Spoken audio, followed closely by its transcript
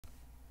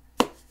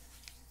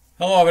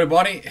Hello,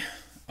 everybody.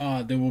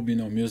 There will be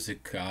no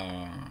music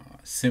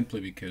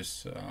simply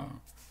because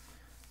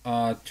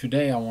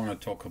today I want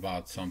to talk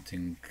about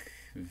something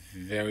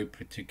very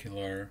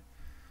particular.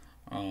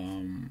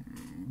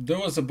 There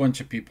was a bunch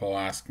of people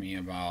ask me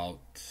about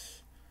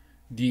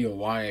Dio,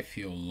 why I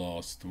feel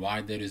lost,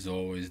 why there is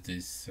always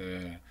this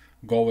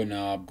going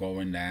up,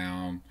 going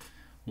down,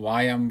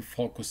 why I'm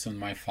focused on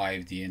my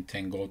 5D and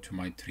then go to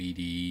my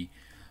 3D.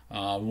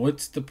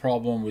 What's the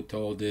problem with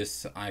all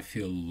this? I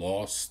feel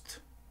lost.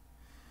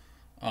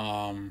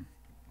 Um,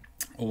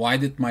 why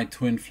did my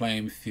twin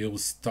flame feel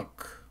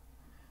stuck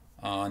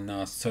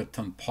on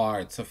certain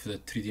parts of the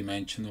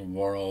three-dimensional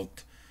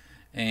world?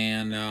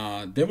 And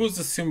there was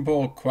a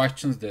simple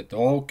questions that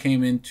all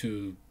came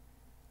into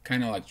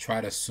kind of like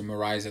try to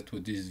summarize it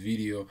with this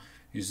video.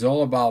 Is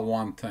all about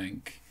one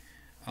thing: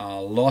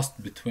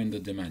 lost between the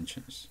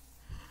dimensions.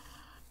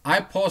 I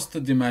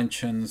posted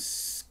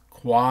dimensions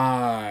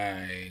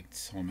quite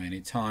so many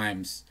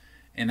times,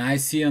 and I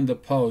see on the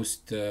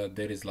post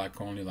there is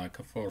like only like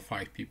a 4 or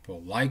 5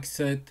 people likes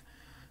it,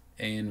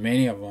 and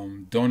many of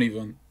them don't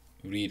even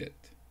read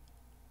it.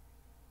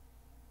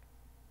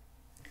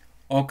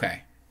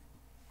 Okay,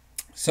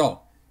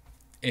 so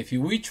if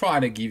we try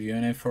to give you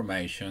an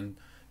information,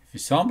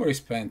 if somebody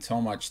spends so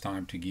much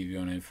time to give you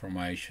an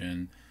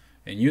information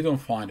and you don't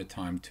find the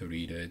time to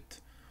read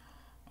it,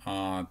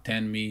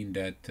 then mean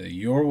that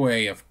your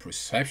way of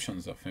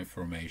perceptions of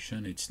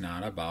information, it's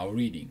not about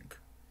reading.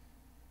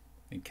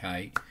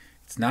 Okay,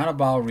 it's not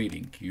about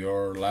reading.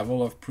 Your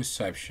level of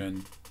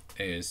perception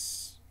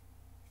is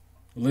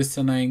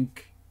listening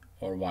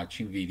or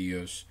watching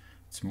videos.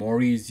 It's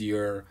more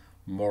easier,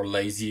 more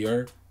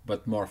lazier,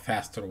 but more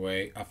faster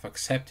way of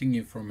accepting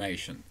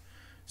information.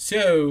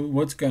 So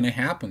what's going to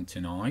happen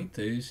tonight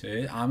is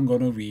I'm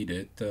going to read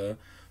it,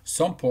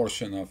 some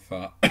portion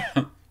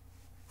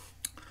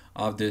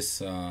of this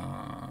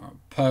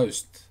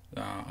post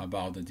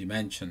about the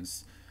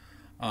dimensions,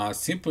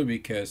 simply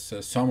because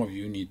some of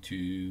you need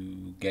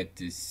to get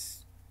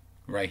this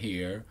right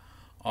here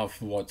of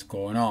what's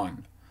going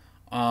on.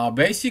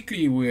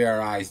 Basically,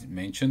 I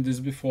mentioned this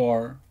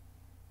before,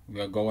 we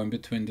are going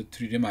between the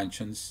 3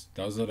 dimensions.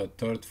 Those are the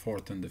third,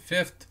 fourth, and the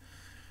fifth.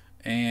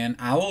 And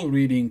I will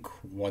reading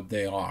what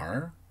they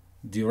are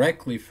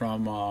directly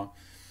from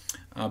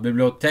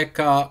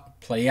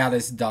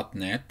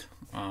bibliotecapleiades.net.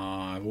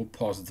 I will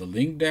post the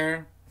link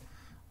there.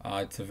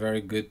 It's a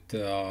very good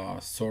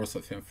source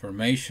of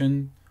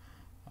information.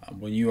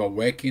 When you are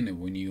waking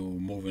and when you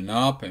moving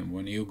up and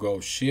when you go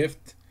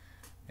shift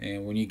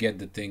and when you get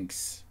the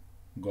things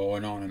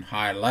going on in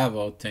high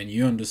level, then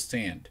you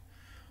understand.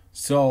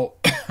 So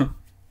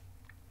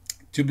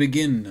to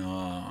begin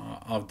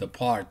of the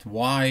part,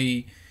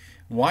 why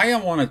I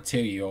want to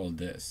tell you all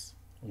this.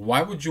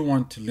 Why would you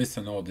want to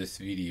listen to all this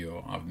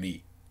video of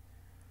me?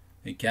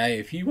 Okay,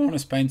 if you want to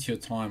spend your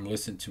time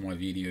listen to my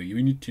video, you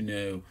need to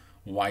know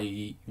why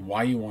you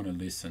want to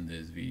listen to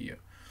this video.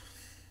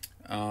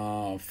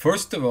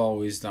 First of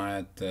all, is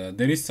that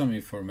there is some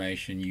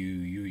information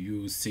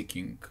you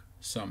seeking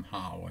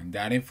somehow, and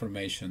that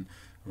information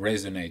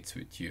resonates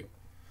with you.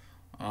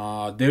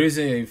 There is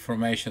a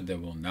information that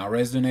will not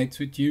resonate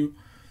with you,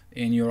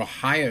 and your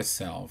higher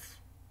self,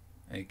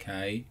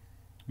 okay,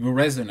 will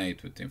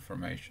resonate with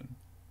information.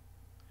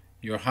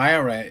 Your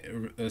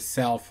higher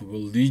self will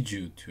lead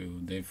you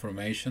to the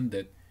information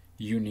that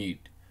you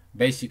need.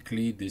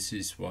 Basically, this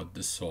is what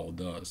the soul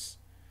does.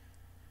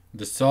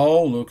 The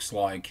soul looks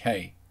like,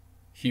 hey,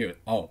 here,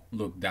 oh,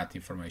 look, that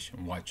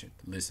information, watch it,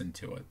 listen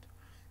to it.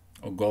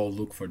 Or go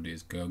look for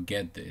this, go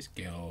get this,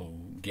 go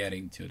get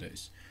into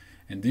this.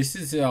 And this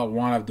is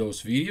one of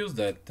those videos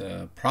that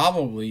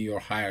probably your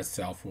higher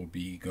self will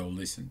be, go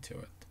listen to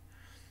it.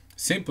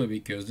 Simply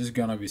because there's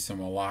gonna be a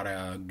lot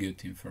of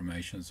good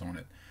information on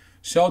it.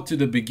 So to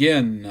the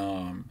begin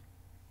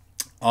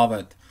of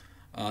it,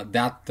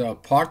 that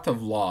part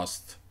of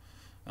lost,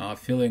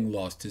 feeling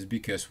lost, is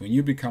because when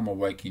you become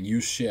awakened,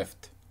 you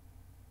shift.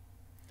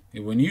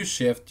 And when you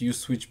shift, you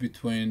switch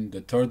between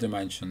the third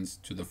dimensions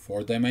to the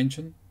fourth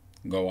dimension,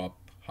 go up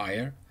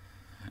higher,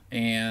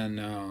 and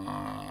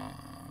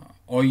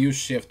or you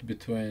shift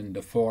between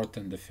the fourth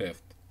and the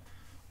fifth.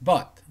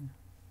 But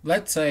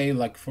let's say,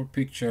 like for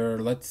picture,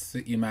 let's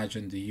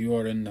imagine that you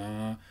are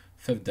in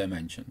fifth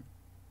dimension.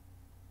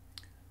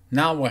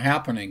 Now what's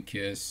happening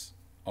is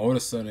all of a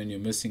sudden you're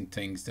missing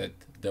things that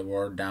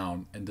were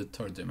down in the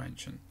third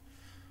dimension.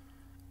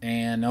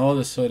 And all of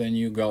a sudden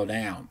you go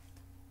down,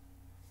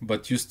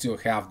 but you still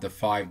have the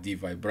 5D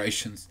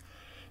vibrations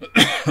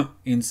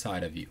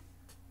inside of you.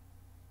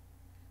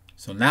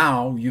 So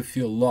now you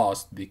feel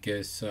lost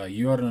because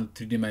you are in a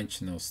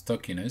three-dimensional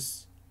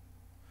stuckiness.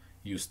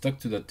 You stuck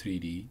to the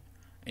 3D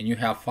and you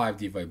have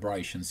 5D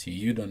vibrations here.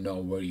 You don't know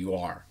where you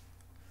are.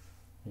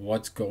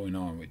 What's going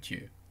on with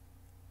you?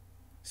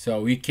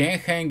 So we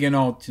can't hang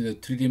on to the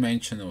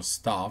three-dimensional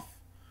stuff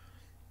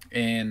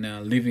and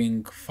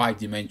living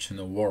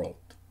 5-dimensional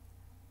world.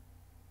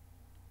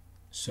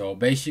 So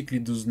basically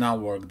it does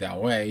not work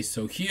that way.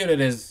 So here it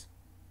is,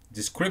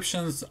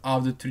 descriptions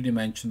of the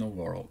three-dimensional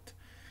world.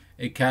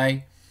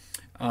 Okay,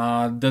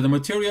 The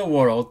material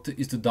world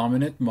is the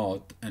dominant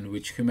mode in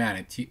which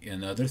humanity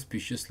and other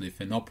species live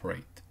and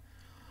operate.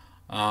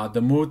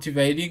 The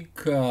motivating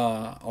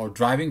or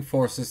driving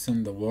forces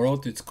in the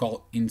world, it's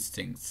called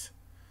instincts.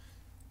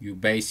 You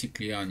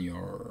basically on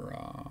your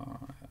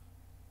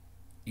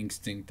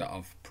instinct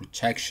of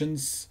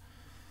protections.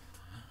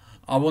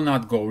 I will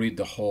not go read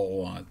the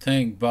whole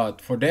thing,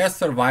 but for their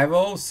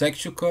survival,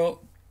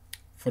 sexual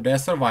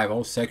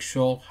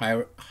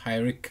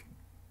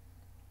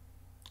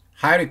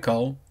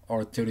hierarchical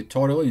or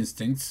territorial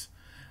instincts,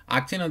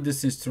 acting on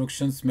these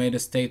instructions, made a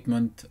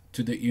statement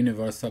to the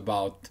universe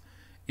about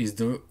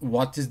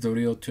what is the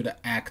real to the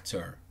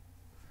actor.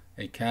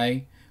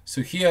 Okay,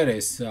 so here it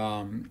is.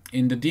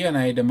 In the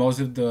DNA, the most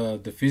of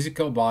the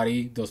physical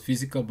body, those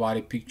physical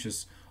body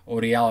pictures or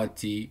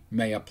reality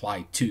may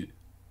apply to.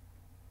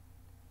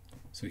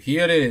 So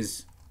here it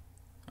is.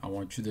 I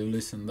want you to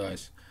listen to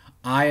this.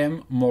 I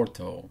am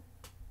mortal.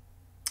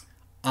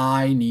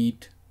 I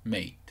need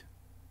mate.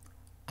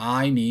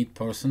 I need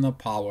personal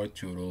power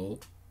to rule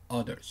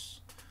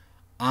others.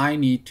 I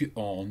need to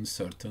own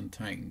certain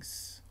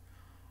things.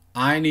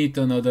 I need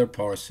another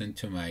person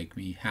to make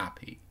me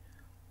happy.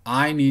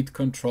 I need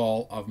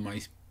control of my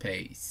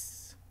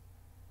space.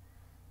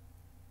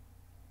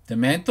 The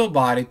mental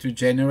body to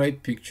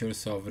generate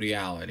pictures of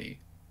reality.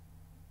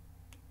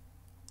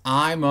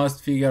 I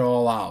must figure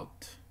all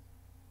out.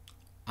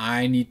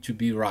 I need to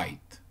be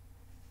right.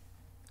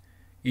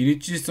 It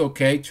is just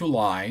okay to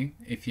lie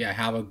if you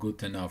have a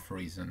good enough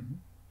reason.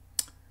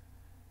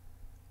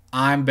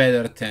 I'm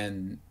better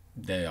than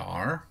they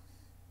are.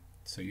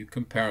 So you're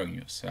comparing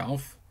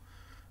yourself.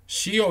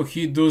 She or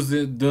he does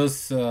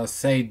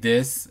say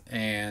this,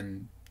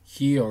 and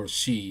he or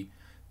she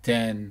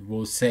then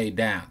will say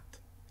that.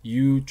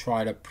 You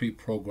try to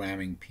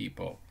pre-programming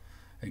people,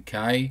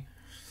 okay?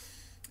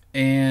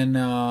 And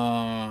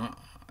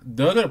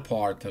the other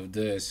part of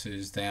this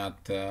is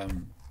that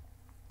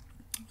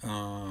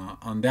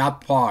on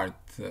that part,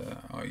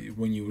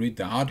 when you read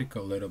the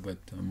article a little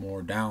bit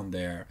more down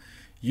there,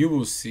 you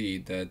will see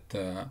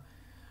that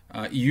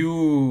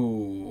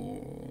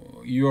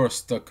you're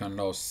stuck on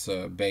those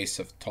base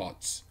of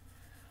thoughts.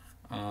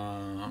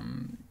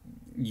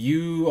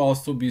 You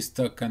also be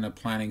stuck on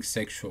planning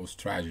sexual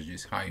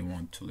strategies, how you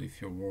want to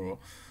live your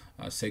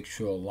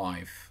sexual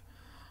life.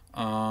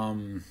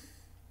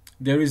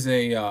 There is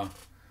a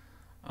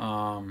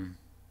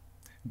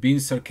being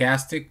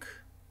sarcastic,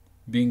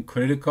 being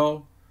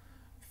critical,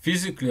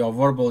 physically or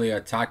verbally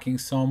attacking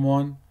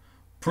someone,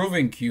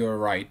 proving you're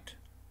right,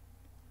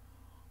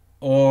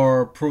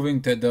 or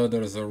proving that the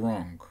others are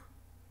wrong,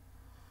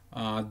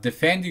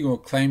 defending or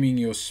claiming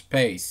your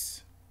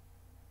space.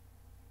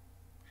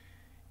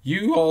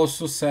 You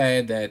also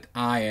say that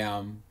I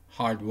am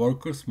hard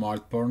worker,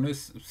 smart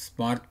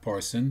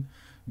person,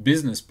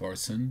 business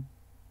person.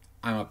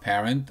 I'm a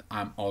parent.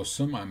 I'm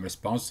awesome. I'm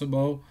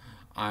responsible.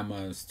 I'm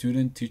a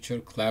student, teacher,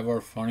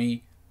 clever,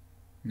 funny,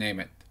 name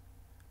it.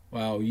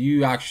 Well,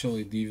 you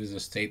actually give as a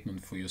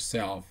statement for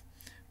yourself,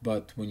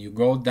 but when you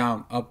go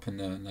down up in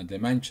the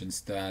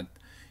dimensions, that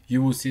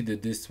you will see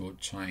that this will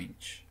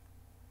change.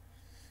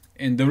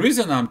 And the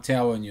reason I'm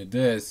telling you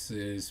this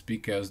is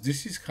because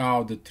this is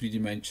how the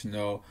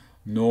three-dimensional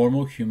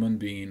normal human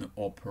being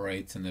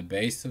operates on the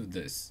base of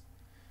this.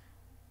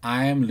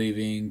 I am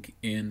living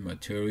in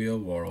material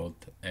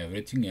world.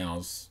 Everything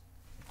else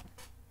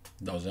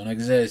doesn't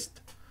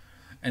exist.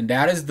 And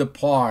that is the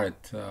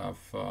part of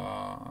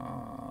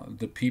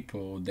the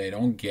people, they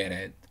don't get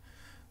it,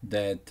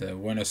 that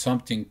when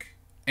something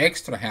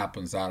extra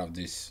happens out of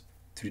this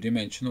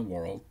three-dimensional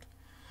world,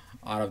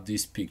 out of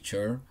this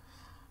picture,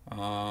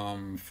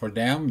 for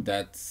them,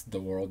 that's the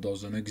world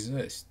doesn't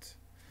exist.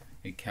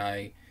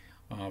 Okay,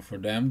 for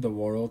them, the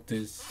world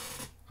is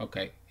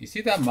okay. You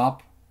see that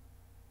map?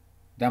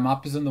 That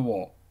map is on the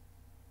wall.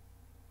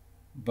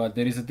 But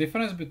there is a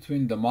difference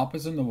between the map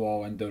is on the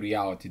wall and the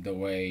reality, the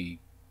way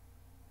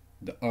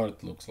the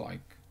Earth looks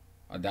like.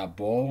 That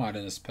ball out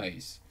in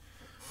space.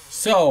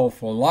 So,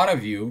 for a lot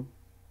of you,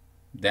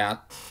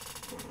 that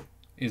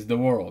is the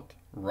world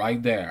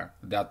right there.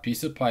 That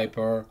piece of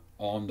paper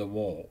on the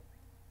wall.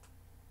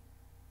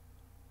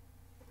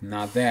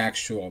 Not the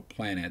actual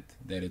planet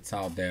that it's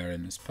out there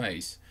in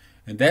space.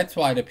 And that's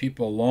why the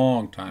people a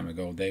long time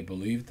ago, they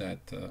believed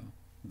that the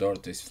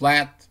Earth is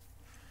flat.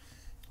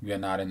 We are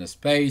not in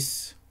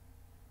space.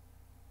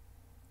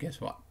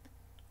 Guess what?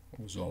 It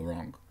was all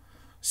wrong.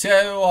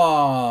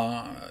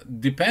 So,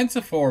 depends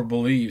on our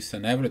beliefs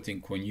and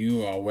everything. When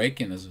you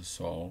awaken as a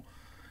soul,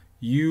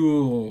 you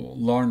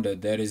learn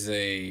that there is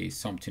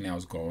something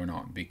else going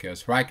on.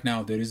 Because right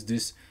now there is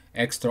this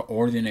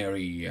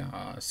extraordinary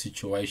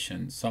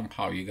situation.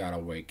 Somehow you got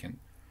awakened.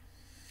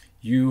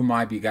 You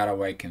might be got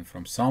awakened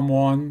from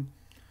someone,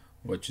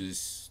 which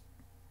is,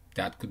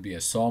 that could be a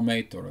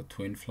soulmate or a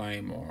twin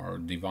flame or a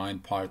divine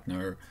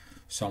partner,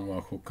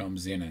 someone who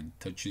comes in and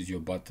touches your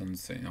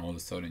buttons, and all of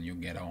a sudden you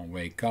get on,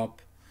 wake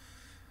up,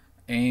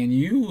 and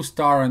you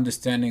start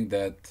understanding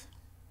that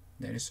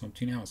there is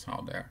something else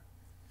out there.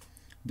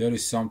 There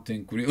is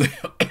something really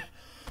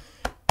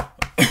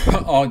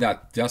Oh,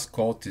 that just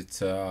quote,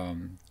 it's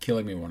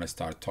killing me when I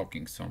start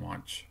talking so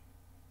much.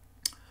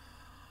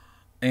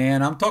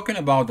 And I'm talking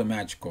about the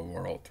magical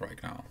world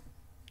right now.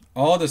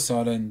 All of a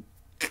sudden,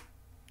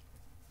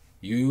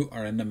 you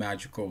are in the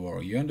magical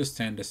world. You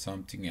understand there's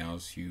something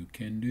else you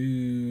can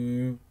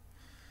do.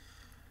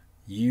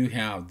 You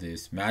have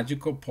this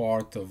magical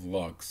part of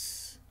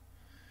Lux.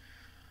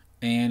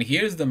 And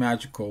here's the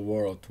magical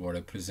world, what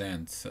it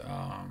presents.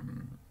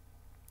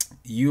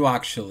 You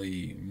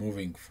actually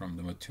moving from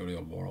the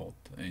material world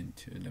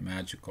into the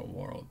magical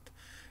world.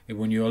 And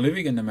when you are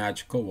living in the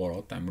magical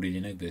world, I'm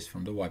reading this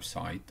from the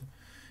website,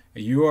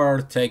 you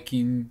are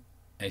taking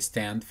a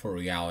stand for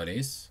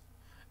realities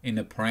in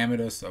the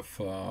parameters of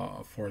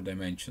 4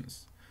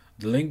 dimensions.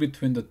 The link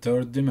between the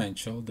third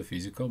dimension, the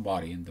physical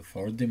body, and the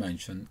fourth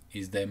dimension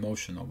is the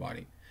emotional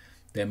body.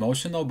 The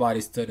emotional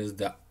body studies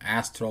the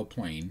astral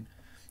plane,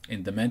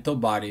 and the mental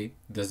body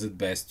does its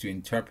best to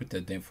interpret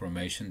the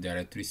information that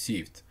it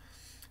received,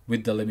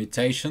 with the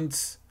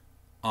limitations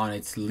on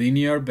its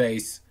linear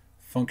base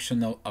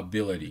functional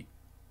ability.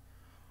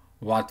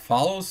 What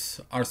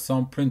follows are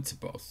some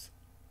principles.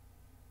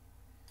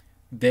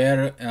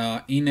 They're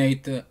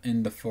innate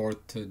in the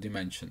fourth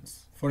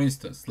dimensions. For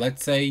instance,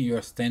 let's say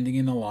you're standing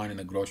in a line in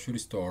a grocery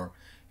store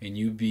and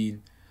you be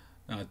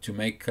to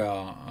make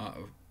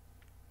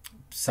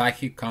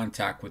psychic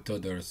contact with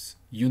others.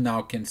 You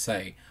now can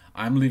say,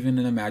 I'm living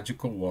in a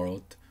magical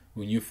world.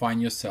 When you find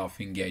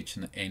yourself engaged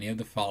in any of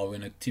the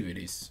following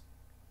activities: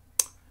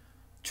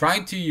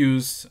 trying to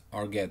use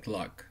or get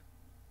luck,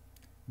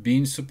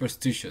 being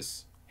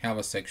superstitious, have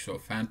a sexual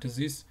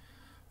fantasies,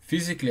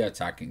 physically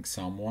attacking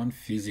someone,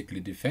 physically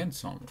defend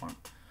someone,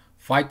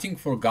 fighting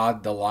for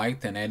God, the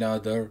light, and any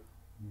other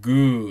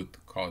good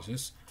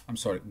causes. I'm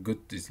sorry,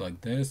 good is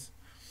like this,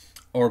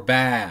 or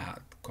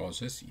bad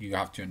causes. You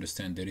have to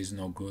understand there is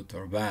no good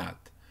or bad.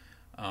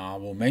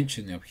 We'll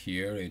mention up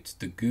here, it's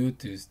the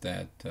good is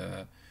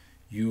that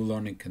you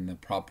learning in the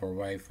proper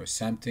way for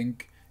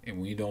something, and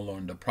when you don't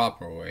learn the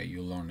proper way,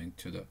 you learning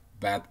to the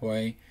bad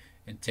way,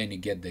 and then you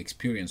get the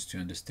experience to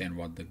understand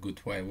what the good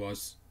way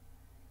was.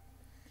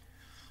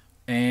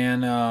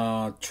 And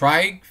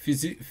try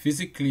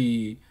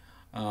physically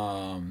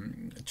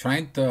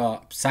trying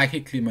to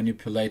psychically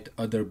manipulate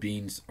other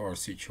beings or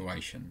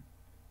situation.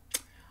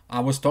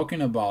 I was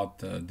talking about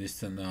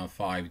this in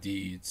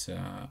 5D. It's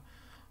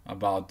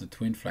about the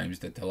twin flames,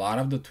 that a lot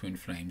of the twin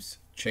flames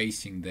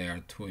chasing their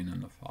twin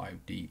in the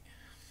 5D.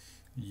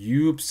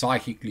 You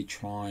psychically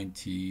trying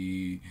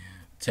to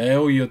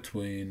tell your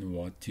twin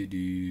what to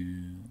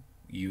do.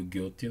 You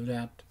guilty of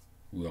that?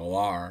 We all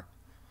are.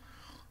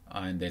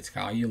 And that's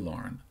how you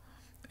learn.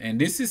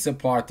 And this is a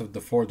part of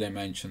the 4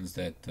 dimensions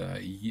that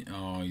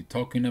you're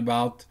talking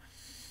about.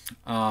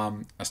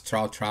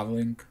 Astral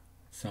traveling.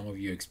 Some of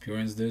you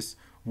experience this.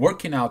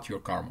 Working out your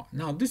karma.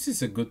 Now, this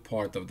is a good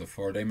part of the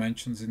 4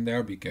 dimensions in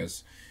there,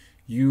 because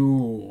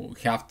you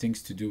have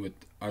things to do with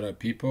other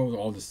people.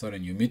 All of a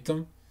sudden, you meet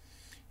them.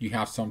 You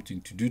have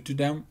something to do to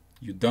them.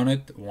 You done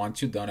it.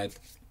 Once you done it,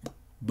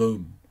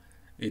 boom.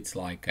 It's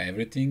like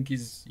everything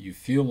is, you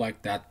feel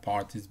like that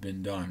part has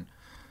been done.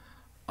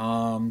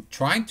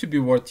 Trying to be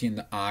worthy in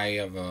the eye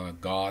of a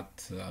god,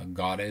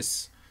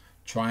 goddess,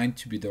 trying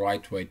to be the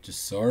right way to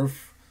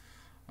serve,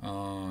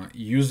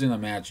 using a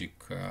magic,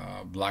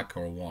 black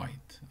or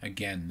white.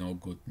 Again, no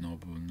good,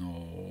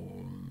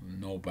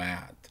 no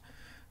bad,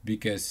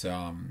 because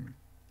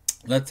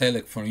let's say,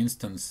 like for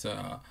instance,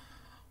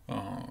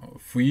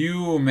 for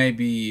you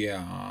maybe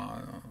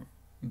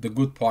the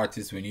good part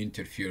is when you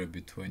interfere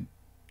between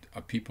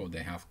people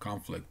that have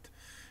conflict,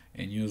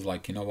 and you're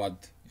like, you know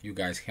what, you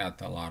guys had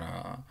a lot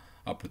of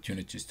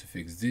opportunities to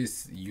fix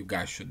this, you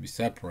guys should be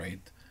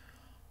separate.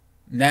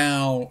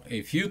 Now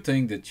if you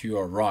think that you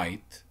are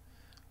right,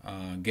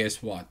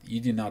 guess what, you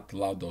did not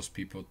allow those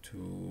people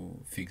to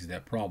fix their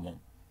problem.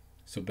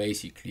 So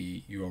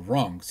basically you are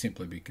wrong,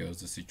 simply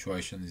because the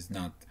situation is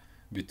not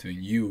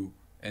between you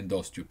and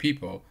those two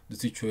people, the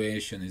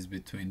situation is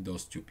between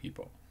those two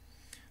people.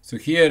 So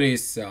here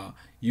is,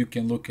 you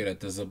can look at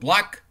it as a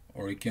black,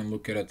 or you can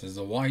look at it as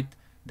a white.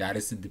 That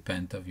is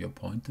independent of your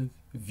point of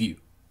view.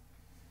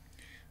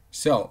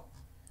 So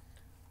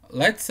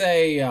let's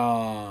say,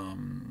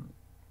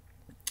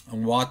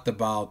 what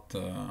about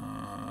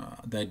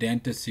the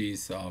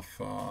identities of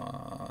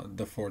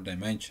the 4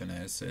 dimension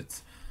is?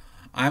 It's,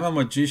 I'm a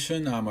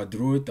magician, I'm a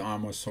druid,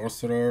 I'm a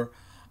sorcerer,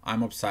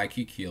 I'm a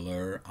psychic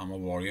healer, I'm a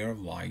warrior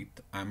of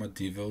light, I'm a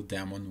devil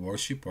demon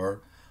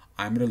worshipper,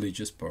 I'm a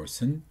religious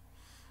person.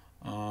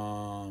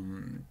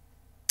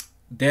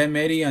 There are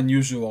many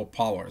unusual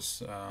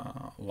powers,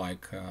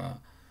 like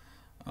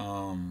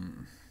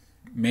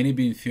many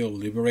being feel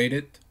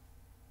liberated.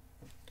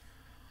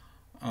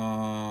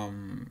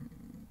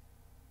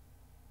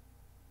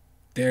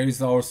 There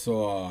is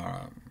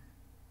also,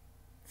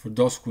 for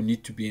those who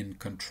need to be in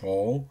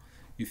control,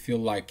 you feel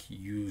like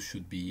you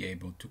should be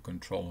able to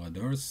control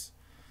others,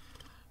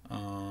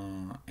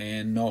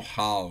 and know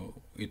how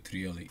it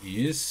really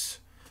is.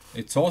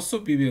 It's also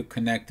be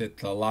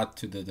connected a lot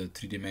to the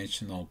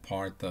 3-dimensional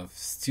part of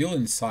still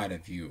inside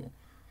of you.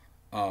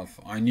 of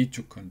I need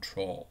to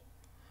control,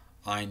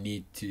 I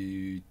need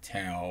to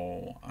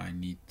tell,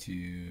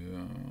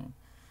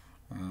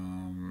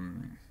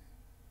 um,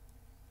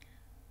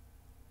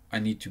 I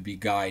need to be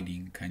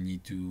guiding, I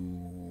need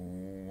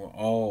to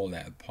all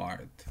that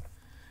part.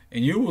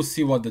 And you will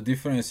see what the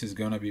difference is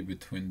going to be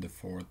between the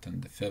fourth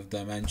and the fifth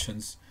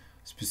dimensions,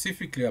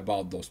 specifically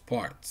about those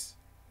parts.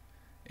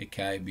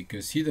 Okay,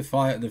 because see, the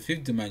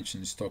fifth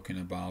dimension is talking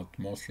about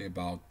mostly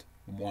about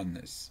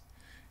oneness.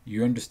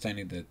 You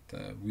understanding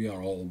that we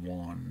are all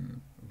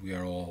one, we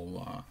are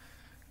all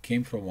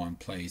came from one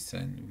place,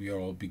 and we are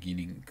all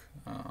beginning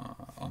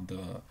on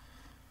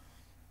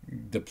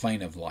the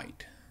plane of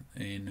light.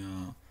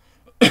 And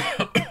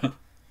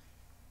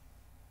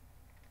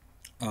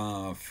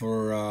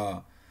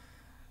for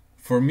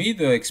me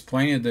to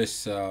explain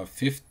this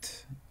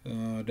fifth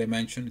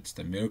dimension, it's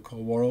the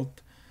miracle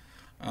world.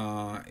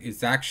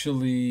 It's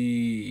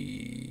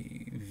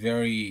actually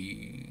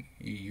very,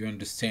 you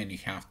understand, you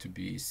have to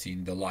be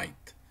seeing the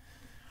light.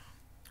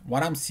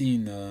 What I'm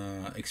seeing,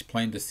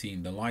 explain the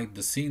seeing the light.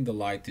 The seeing the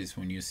light is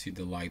when you see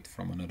the light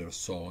from another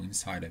soul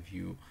inside of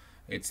you.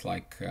 It's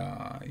like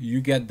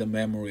you get the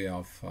memory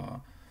of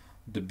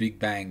the Big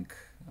Bang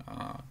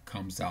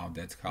comes out.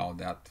 That's how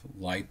that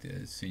light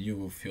is, and you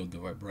will feel the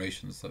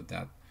vibrations of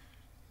that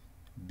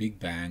Big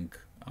Bang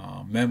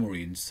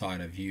memory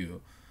inside of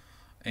you.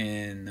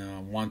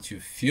 And once you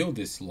feel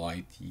this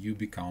light, you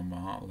become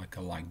like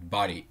a light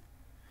body.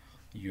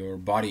 Your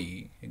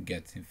body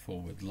gets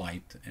full with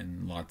light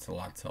and lots of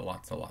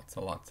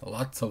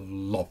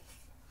love.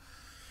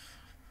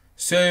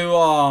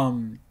 So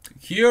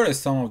here is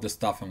some of the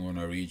stuff I'm going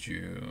to read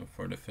you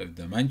for the fifth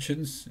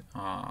dimensions.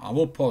 I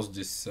will post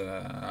this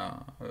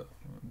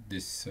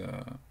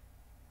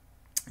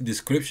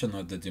description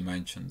of the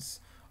dimensions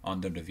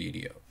under the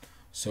video,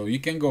 so you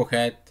can go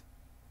ahead.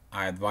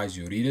 I advise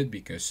you read it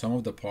because some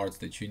of the parts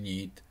that you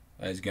need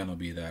is gonna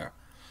be there.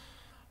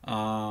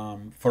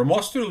 For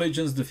most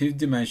religions, the fifth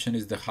dimension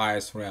is the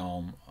highest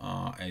realm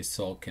a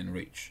soul can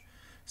reach.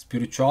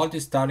 Spirituality,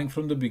 starting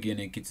from the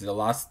beginning, it's the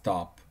last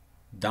stop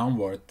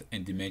downward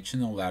and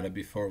dimensional ladder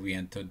before we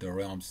enter the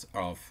realms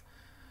of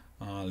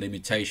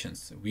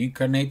limitations. We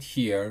incarnate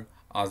here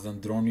as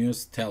Andronius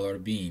stellar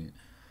being.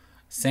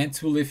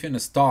 Since we live in the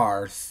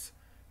stars,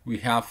 we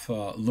have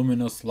a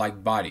luminous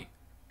light body.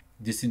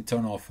 These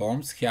internal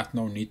forms have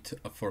no need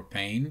for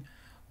pain,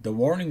 the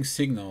warning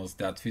signals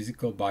that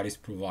physical bodies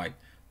provide.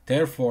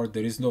 Therefore,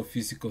 there is no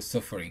physical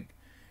suffering.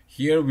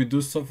 Here we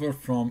do suffer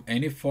from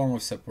any form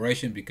of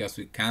separation because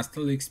we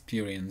constantly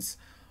experience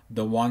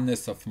the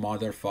oneness of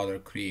Mother, Father,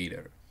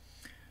 Creator.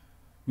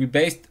 We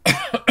based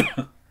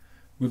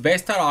we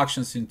based our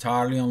actions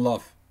entirely on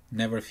love,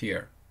 never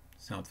fear.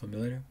 Sound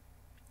familiar?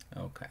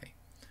 Okay.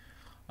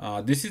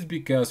 This is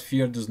because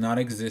fear does not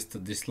exist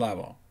at this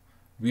level.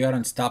 We are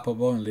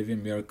unstoppable and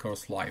living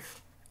miracles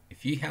life.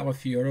 If you have a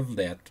fear of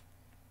death,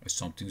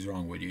 something's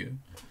wrong with you.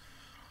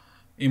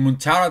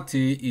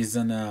 Immortality is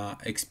an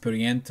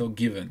experiential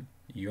given.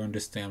 You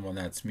understand what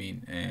that's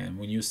mean. And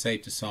when you say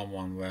to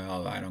someone,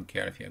 well, I don't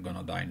care if you're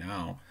gonna die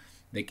now,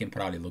 they can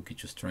probably look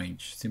at you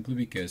strange simply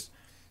because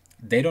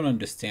they don't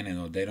understand it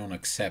or they don't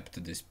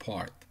accept this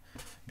part,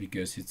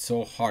 because it's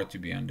so hard to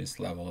be on this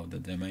level of the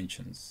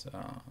dimensions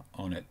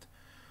on it.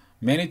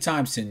 Many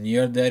times in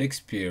near-death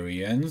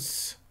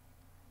experience,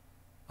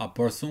 a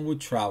person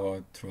would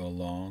travel through a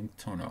long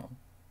tunnel.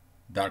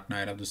 Dark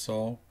night of the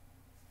soul.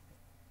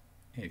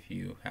 If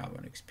you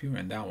haven't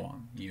experienced that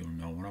one, you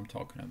know what I'm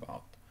talking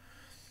about.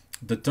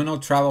 The tunnel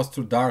travels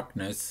through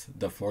darkness.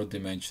 The fourth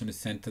dimension is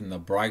sent in a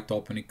bright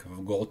opening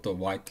of gold or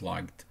white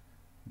light,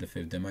 the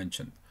fifth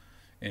dimension.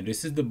 And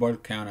this is the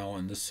birth canal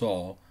in the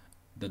soul,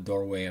 the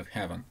doorway of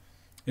heaven.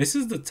 This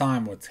is the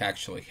time what's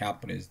actually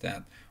happened is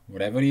that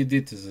whatever you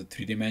did as a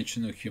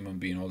three-dimensional human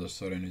being all of a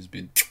sudden has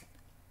been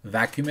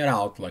vacuumed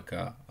out like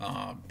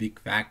a big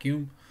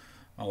vacuum,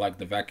 like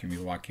the vacuum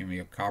you vacuum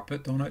your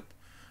carpet on it.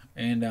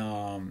 And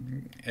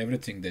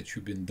everything that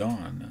you've been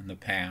done in the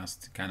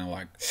past kind of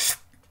like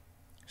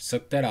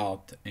suck that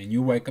out, and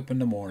you wake up in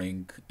the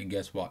morning and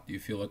guess what, you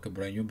feel like a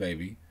brand new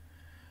baby,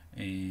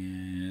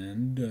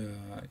 and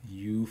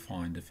you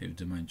find the fifth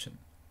dimension.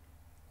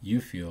 You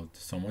feel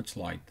so much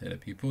light that the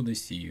people they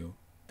see you,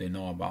 they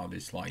know about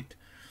this light.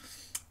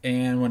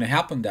 And when it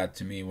happened that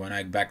to me, when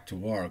I back to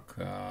work,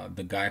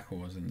 the guy who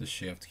was in the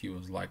shift, he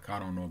was like, I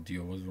don't know,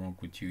 dear, what's wrong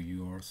with you?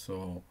 You are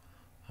so,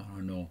 I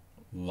don't know,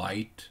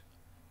 light.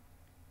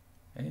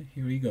 Hey,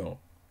 here we go.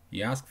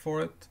 You ask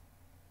for it,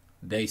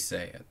 they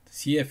say it.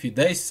 See, if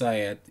they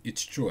say it,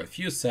 it's true. If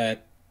you say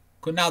it,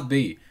 could not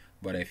be.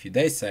 But if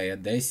they say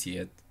it, they see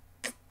it,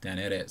 then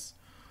it is.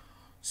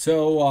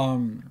 So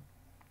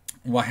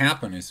what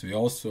happened is we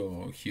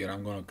also, here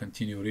I'm going to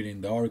continue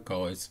reading the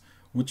oracle, is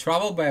we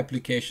travel by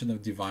application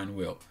of divine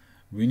will.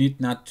 We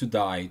need not to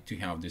die to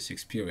have this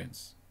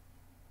experience.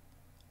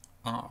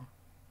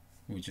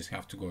 We just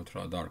have to go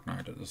through a dark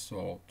night of the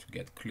soul to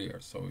get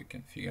clear so we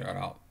can figure it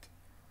out.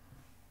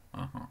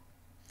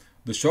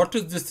 The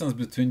shortest distance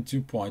between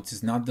 2 points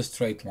is not the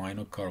straight line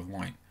or curved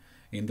line.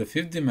 In the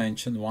fifth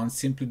dimension, one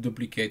simply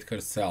duplicates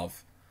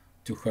herself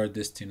to her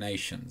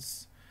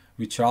destinations,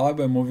 which are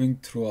by moving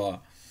through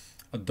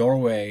a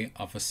doorway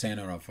of a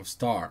center of a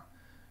star.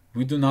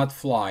 We do not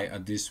fly,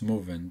 at this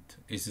movement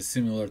is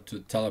similar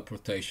to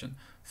teleportation.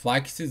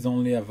 Flight is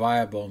only a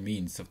viable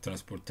means of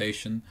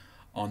transportation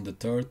on the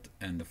third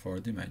and the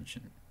fourth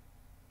dimension.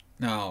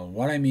 Now,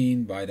 what I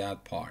mean by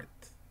that part?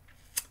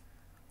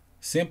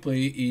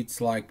 Simply,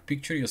 it's like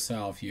picture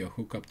yourself, you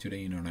hook up to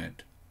the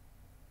internet,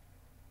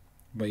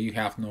 but you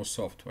have no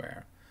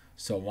software.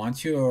 So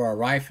once you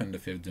arrive in the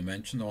fifth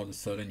dimension, all of a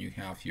sudden you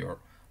have your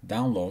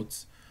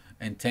downloads,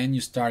 and then you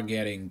start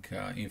getting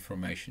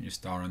information. You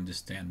start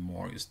understand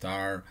more. You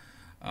start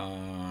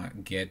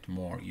get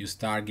more. You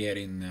start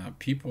getting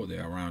people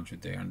there around you.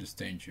 They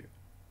understand you.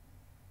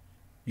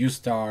 You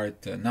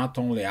start not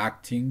only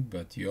acting,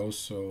 but you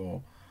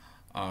also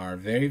are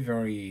very,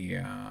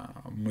 very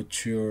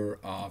mature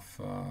of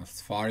as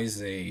far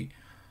as a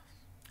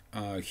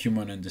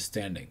human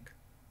understanding.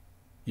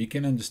 You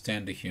can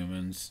understand the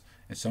humans,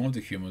 and some of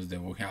the humans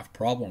that will have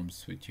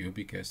problems with you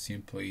because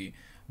simply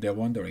they're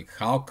wondering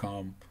how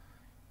come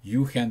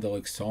you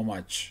handling so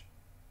much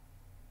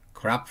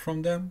crap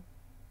from them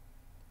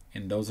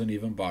and doesn't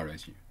even bother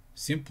you.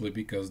 Simply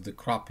because the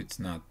crap it's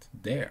not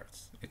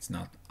theirs, it's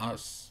not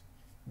us.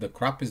 The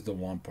crap is the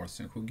one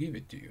person who give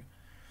it to you.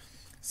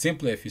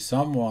 Simply if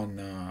someone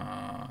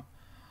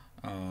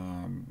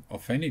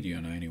offended you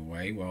in any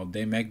way, well,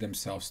 they make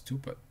themselves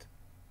stupid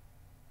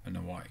in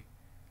a way.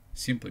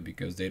 Simply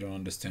because they don't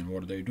understand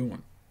what they're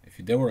doing. If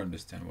they would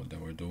understand what they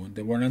were doing,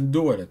 they wouldn't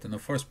do it in the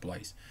first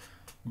place.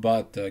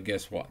 But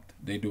guess what?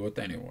 They do it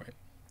anyway.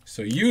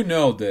 So you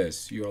know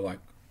this. You're like,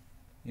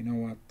 you know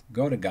what?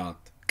 Go to God.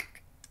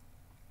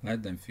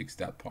 Let them fix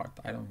that part.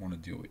 I don't want to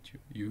deal with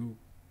you.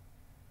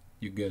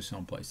 You go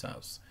someplace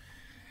else.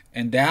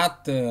 And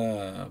that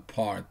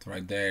part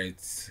right there,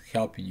 it's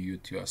helping you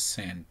to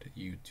ascend,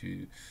 you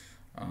to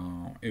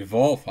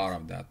evolve out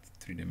of that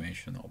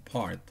three-dimensional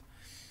part.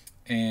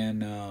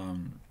 And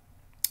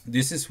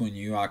this is when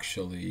you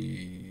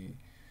actually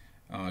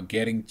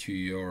getting to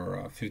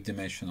your fifth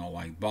dimensional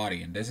like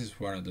body, and this is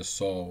where the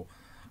soul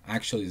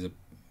actually is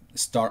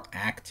start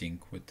acting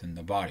within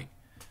the body.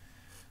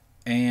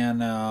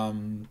 And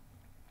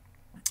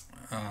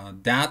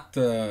that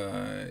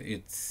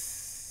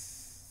it's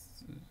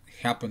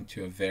happened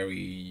to a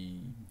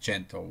very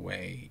gentle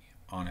way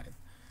on it.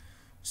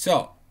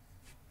 So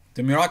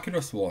the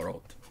miraculous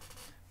world.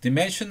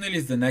 Dimensional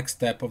is the next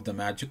step of the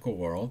magical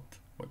world,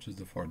 which is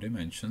the four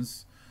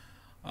dimensions.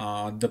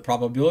 The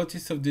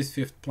probabilities of this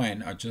fifth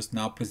plane are just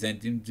now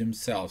presenting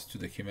themselves to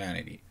the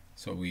humanity.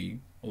 So we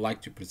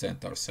like to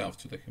present ourselves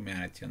to the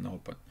humanity and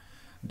open.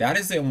 That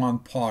is the one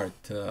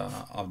part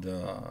of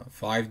the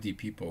 5D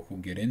people who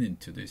get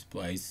into this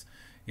place,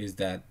 is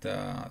that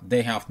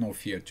they have no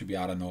fear to be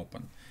out and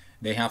open.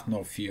 They have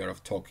no fear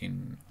of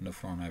talking in the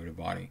front of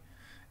everybody.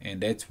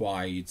 And that's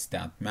why it's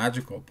that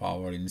magical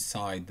power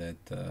inside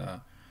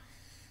that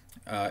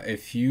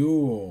if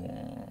you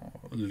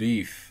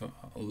leave,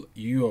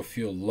 you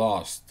feel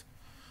lost,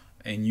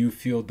 and you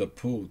feel the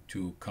pull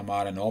to come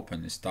out and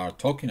open and start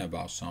talking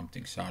about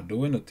something, start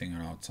doing a thing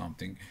around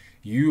something,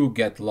 you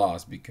get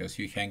lost because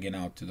you're hanging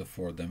out to the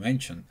fourth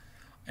dimension,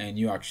 and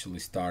you actually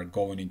start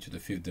going into the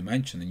fifth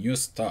dimension, and you're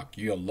stuck,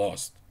 you're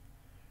lost.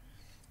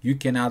 You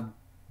cannot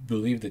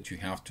believe that you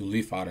have to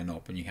live out and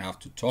open, you have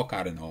to talk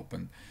out and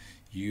open.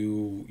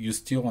 You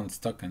still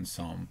unstuck in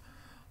some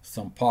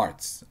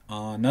parts.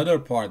 Another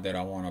part that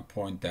I want to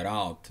point that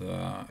out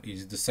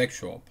is the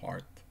sexual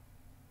part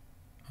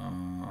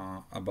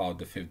about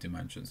the fifth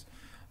dimensions.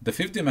 The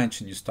fifth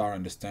dimension, you start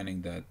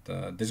understanding that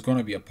there's going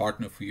to be a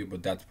partner for you,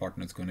 but that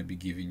partner is going to be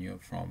giving you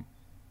from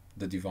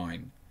the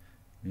divine,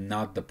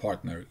 not the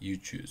partner you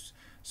choose.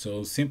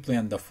 So simply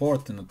in the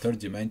fourth and the third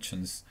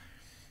dimensions,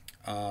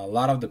 a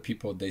lot of the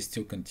people, they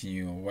still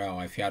continue, well,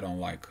 if I don't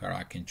like her,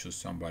 I can choose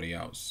somebody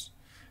else.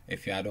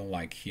 If I don't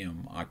like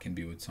him, I can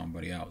be with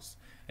somebody else.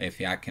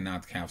 If I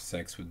cannot have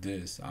sex with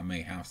this, I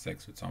may have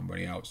sex with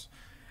somebody else.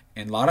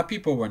 And a lot of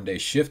people, when they're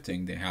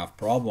shifting, they have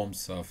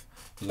problems of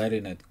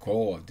letting it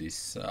go of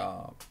these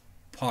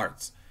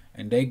parts,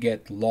 and they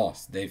get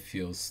lost. They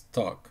feel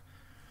stuck.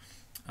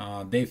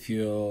 They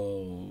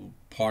feel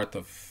part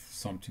of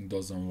something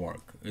doesn't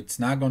work. It's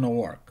not gonna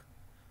work.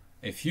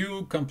 If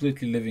you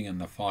completely living in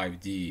the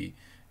 5D,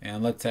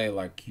 and let's say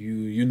like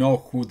you know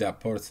who that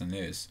person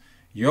is,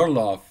 your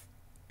love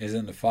is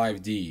in the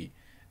 5D,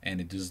 and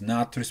it does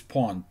not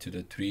respond to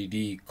the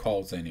 3D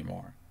calls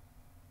anymore.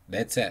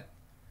 That's it.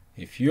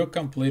 If you're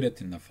completed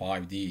in the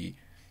 5D,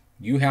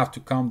 you have to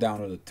come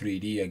down to the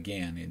 3D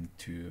again and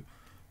to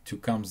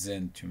comes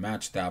in to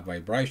match that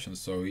vibration,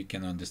 so you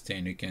can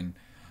understand. You can,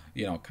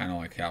 kind of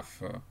like have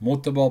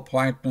multiple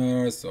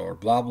partners or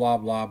blah blah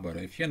blah. But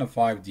if you're in a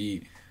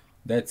 5D,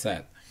 that's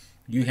it.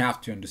 You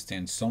have to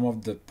understand some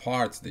of the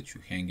parts that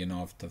you're hanging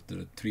off of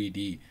the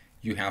 3D.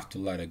 You have to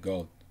let it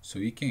go, so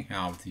you can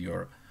have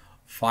your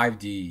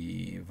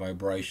 5D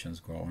vibrations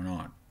going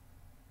on.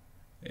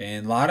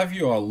 And a lot of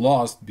you are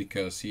lost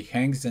because he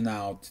hangs it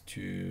out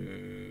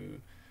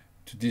to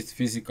to this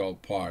physical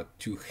part,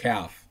 to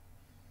have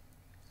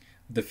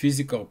the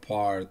physical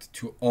part,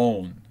 to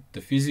own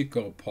the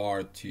physical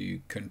part,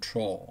 to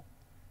control.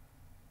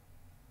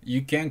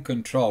 You can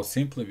control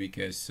simply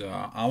because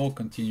I will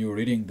continue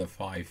reading the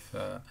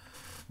 5D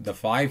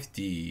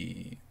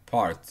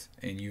part,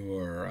 and you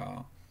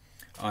will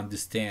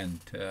understand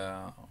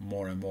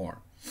more and more.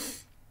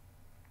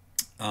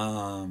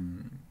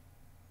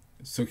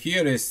 So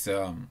here is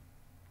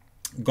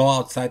go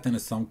outside on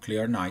some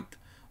clear night,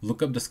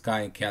 look up the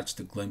sky and catch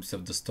the glimpse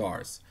of the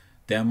stars.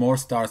 There are more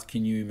stars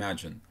can you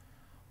imagine,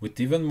 with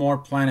even more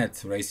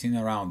planets racing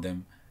around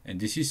them, and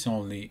this is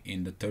only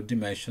in the third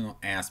dimensional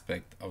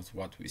aspect of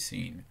what we've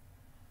seen.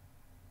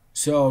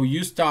 So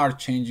you start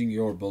changing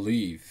your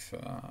belief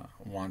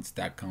once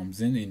that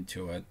comes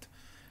into it,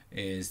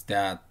 is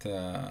that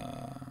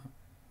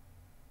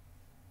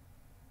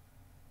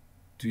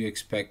do you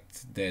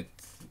expect that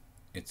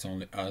it's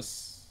only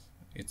us,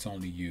 it's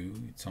only you,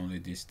 it's only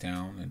this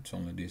town, it's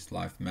only this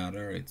life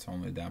matter, it's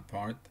only that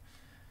part?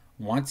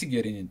 Once you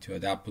get into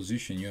that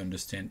position, you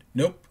understand,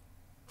 nope,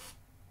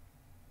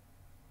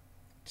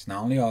 it's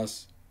not only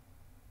us,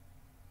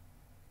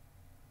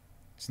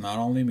 it's not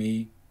only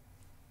me,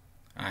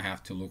 I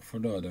have to look for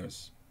the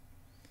others.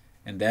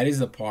 And that is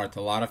the part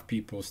a lot of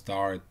people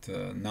start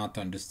not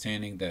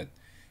understanding, that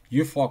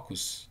you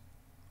focus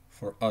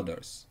for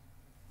others,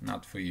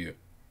 not for you.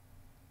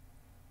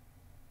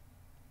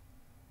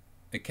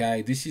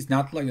 Okay, this is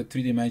not like a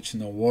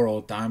three-dimensional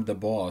world, I'm the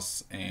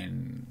boss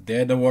and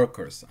they're the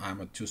workers, I'm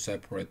a two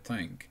separate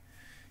thing.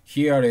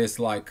 Here is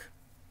like,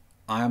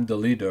 I'm the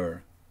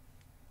leader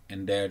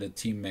and they're the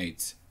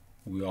teammates,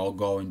 we all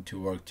going to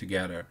work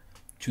together.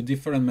 Two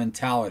different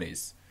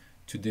mentalities,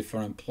 two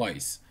different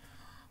places.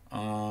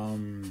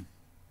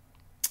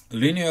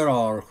 Linear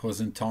or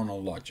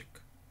horizontal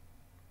logic.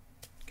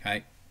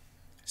 Okay,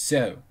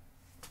 so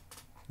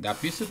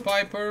that piece of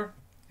paper,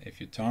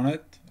 if you turn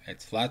it,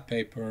 it's flat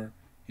paper,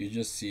 you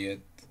just see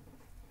it,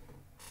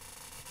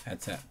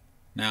 that's it.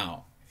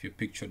 Now if you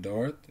picture the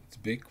earth, it's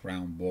big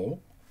round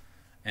ball,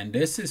 and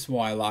this is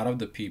why a lot of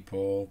the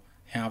people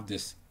have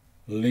this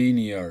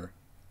linear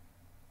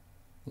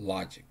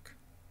logic,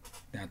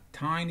 that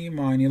tiny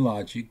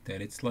logic,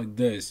 that it's like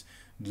this,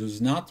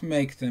 does not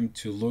make them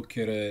to look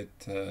at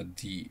it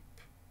deep,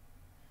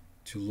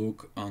 to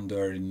look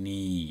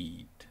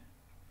underneath.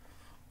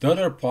 The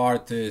other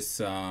part is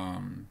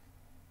from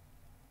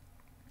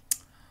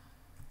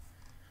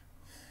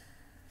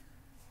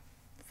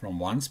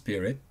one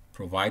spirit,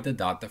 provide the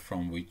data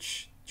from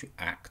which to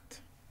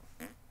act.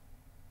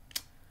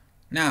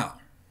 Now,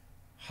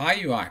 how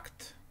you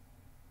act?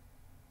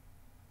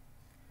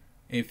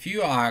 If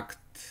you act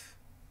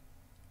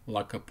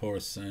like a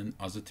person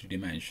as a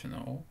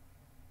three-dimensional,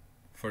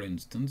 for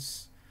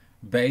instance,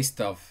 based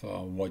off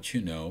what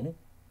you know,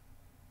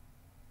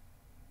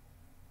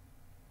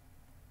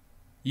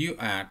 you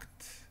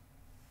act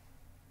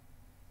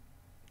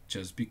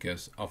just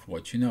because of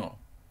what you know.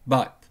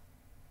 But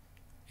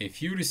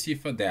if you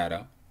receive a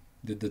data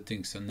that the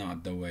things are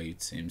not the way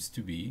it seems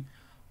to be,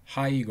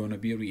 how are you gonna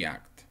be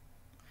react?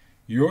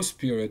 Your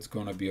spirit's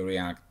gonna be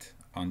react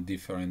on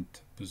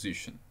different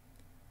position.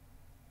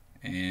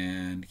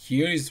 And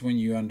here is when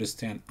you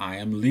understand, I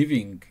am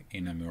living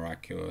in a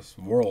miraculous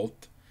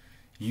world.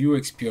 You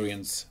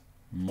experience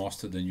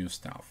most of the new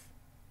stuff.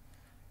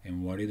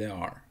 And what they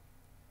are?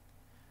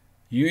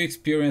 You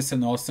experience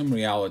an awesome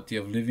reality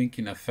of living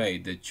in a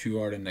faith that you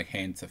are in the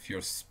hands of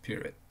your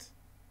spirit.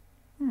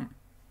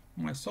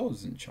 My soul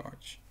is in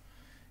charge.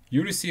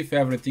 You receive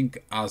everything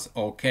as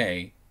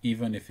okay,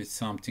 even if it's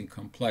something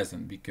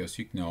unpleasant, because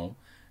you know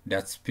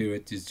that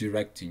spirit is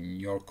directing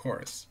your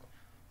course.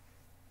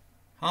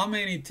 How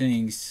many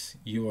things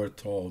you are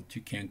told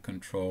you can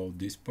control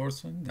this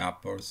person,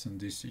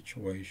 this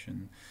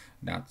situation,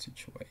 that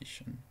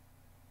situation.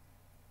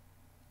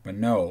 But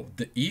no,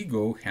 the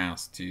ego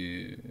has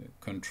to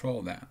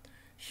control that.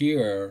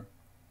 Here,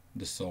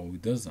 the soul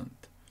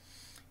doesn't.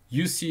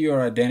 You see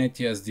your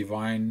identity as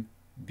divine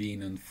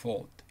being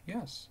unfold.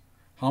 Yes.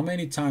 How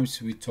many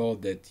times we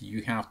told that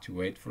you have to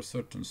wait for a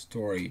certain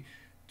story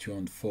to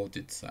unfold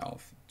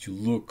itself, to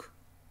look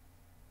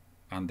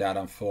on that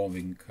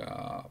unfolding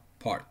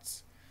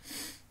parts.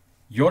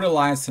 Your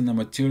reliance on the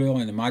material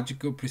and the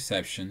magical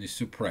perception is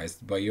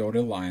suppressed by your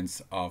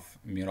reliance of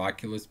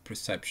miraculous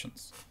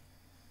perceptions.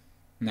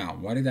 Now,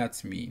 what does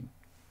that mean?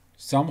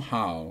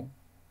 Somehow,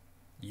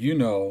 you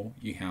know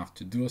you have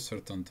to do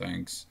certain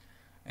things,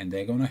 and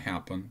they're gonna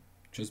happen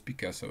just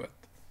because of it,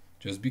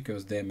 just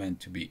because they're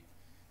meant to be.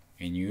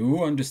 And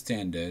you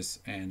understand this,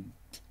 and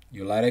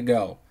you let it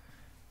go.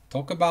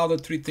 Talk about the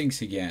three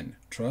things again: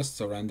 trust,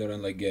 surrender,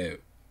 and let go.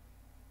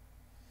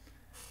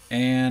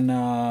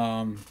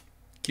 And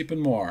keep it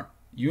more.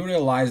 You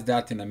realize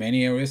that in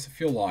many areas of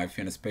your life,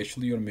 and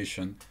especially your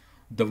mission,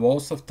 the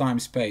walls of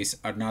time-space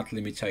are not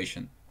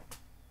limitation.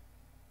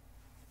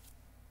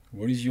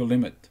 What is your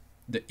limit?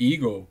 The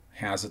ego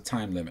has a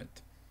time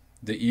limit.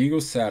 The ego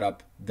set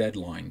up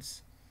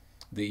deadlines.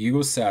 The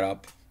ego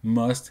setup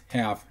must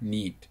have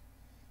need.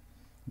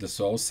 The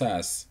soul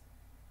says,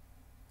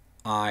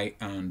 I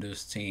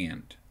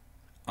understand.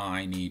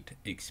 I need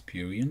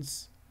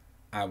experience.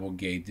 I will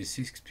gain this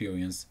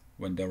experience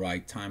when the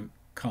right time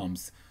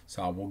comes,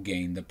 so I will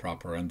gain the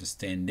proper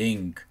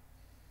understanding.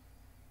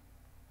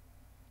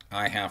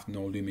 I have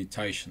no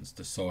limitations.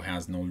 The soul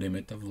has no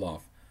limit of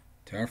love.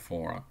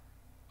 Therefore,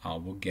 I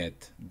will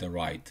get the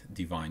right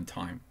divine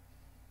time.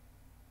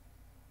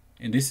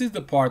 And this is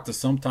the part that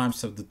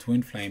sometimes of the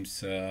twin flames,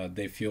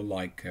 they feel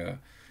like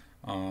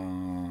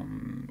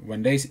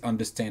when they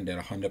understand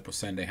that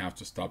 100% they have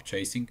to stop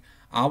chasing,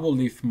 I will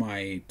leave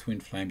my twin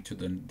flame to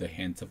the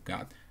hands of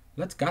God.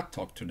 Let God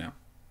talk to them.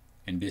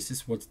 And this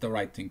is what's the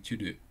right thing to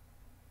do.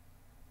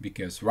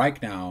 Because right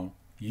now,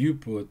 you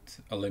put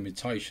a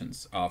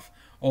limitations of,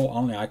 oh,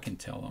 only I can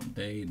tell them.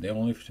 They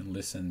only can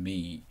listen to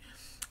me.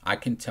 I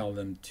can tell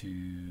them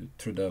to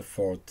through the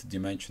fourth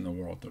dimensional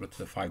world or to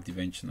the five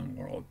dimensional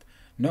world.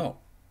 No,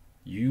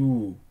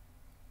 you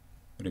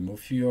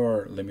remove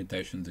your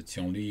limitations. It's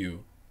only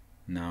you.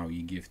 Now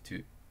you give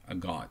to a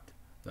God.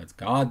 Let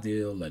God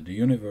deal. Let the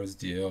universe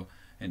deal.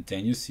 And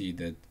then you see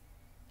that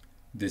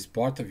this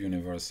part of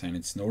universe and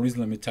it's no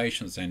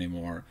limitations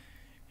anymore.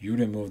 You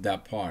remove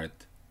that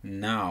part.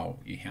 Now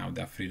you have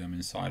that freedom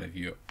inside of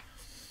you.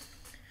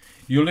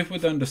 You live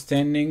with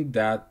understanding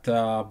that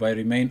by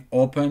remain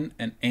open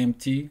and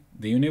empty,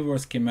 the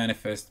universe can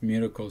manifest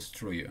miracles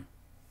through you.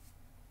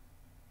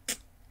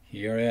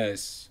 Here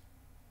is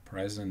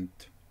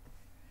present.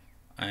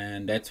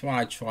 And that's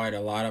why I tried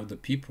a lot of the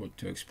people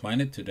to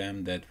explain it to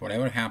them that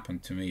whatever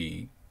happened to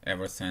me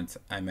ever since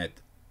I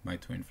met my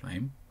twin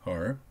flame,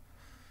 her,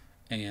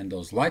 and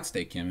those lights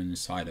they came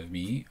inside of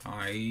me,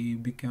 I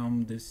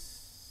become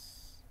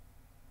this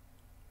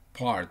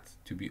part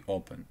to be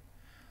open.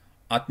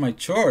 At my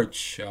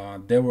church,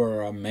 they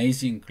were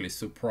amazingly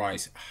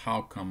surprised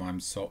how come I'm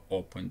so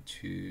open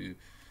to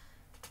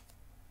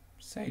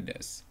say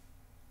this.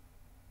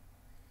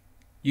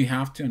 You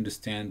have to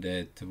understand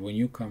that when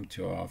you come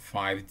to a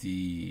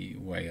 5D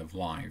way of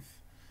life,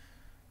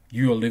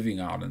 you are living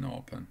out in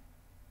open.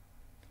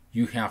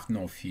 You have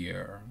no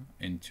fear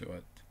into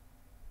it.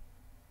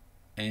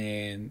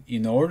 And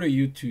in order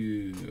you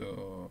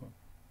to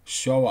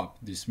show up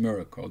this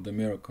miracle, the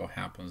miracle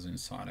happens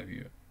inside of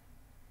you.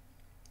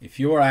 If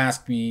you were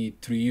asked me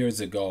 3 years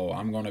ago,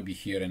 I'm going to be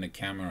here in the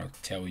camera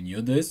telling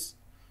you this,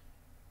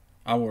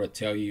 I would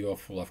tell you you're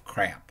full of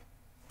crap.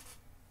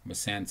 But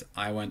since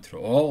I went through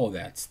all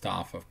that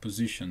stuff of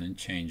position and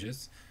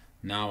changes,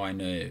 now I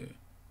know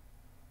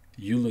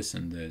you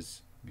listen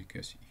this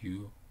because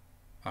you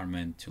are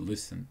meant to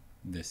listen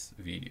this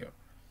video.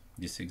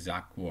 These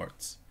exact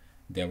words,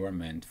 they were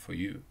meant for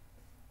you.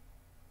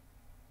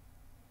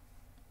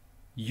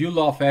 You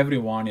love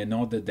everyone and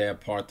know that they are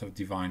part of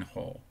divine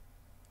whole.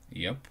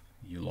 Yep,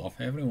 you love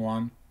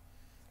everyone.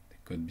 There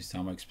could be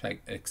some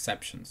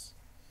exceptions.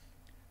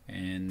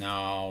 And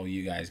now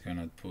you guys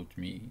gonna put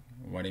me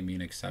what I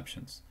mean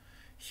exceptions.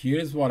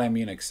 Here's what I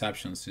mean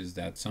exceptions is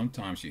that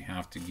sometimes you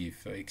have to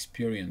give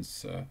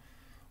experience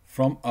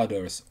from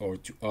others or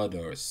to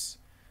others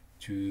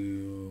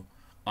to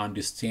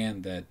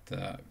understand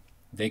that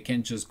they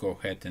can just go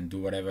ahead and do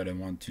whatever they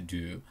want to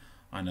do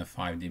on a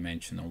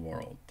 5-dimensional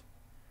world.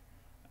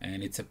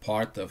 And it's a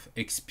part of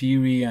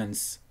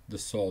experience the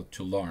soul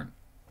to learn.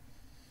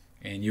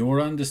 And you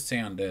will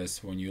understand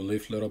this when you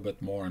live a little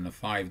bit more in a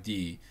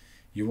 5D.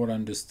 You will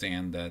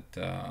understand that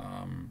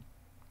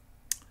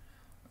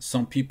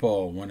some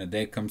people, when a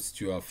day comes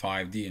to a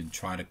 5D and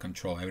try to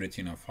control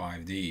everything in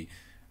 5D,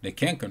 they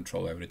can't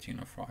control everything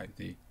in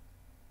 5D.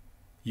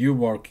 You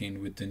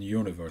working with the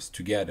universe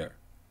together.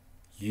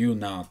 You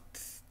not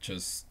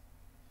just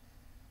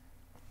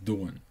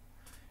doing.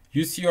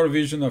 You see your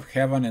vision of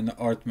heaven and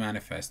earth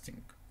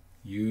manifesting.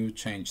 You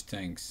change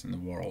things in the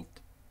world.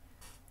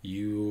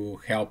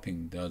 You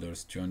helping the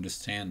others to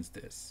understand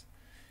this.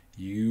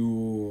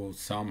 You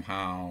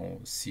somehow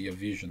see a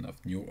vision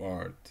of new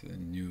earth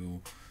and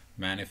new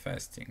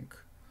manifesting.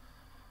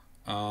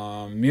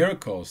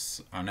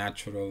 Miracles are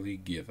naturally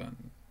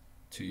given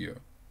to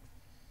you.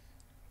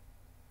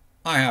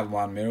 I have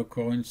one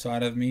miracle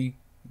inside of me.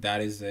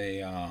 That is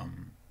a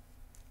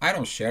I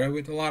don't share it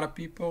with a lot of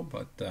people,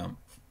 but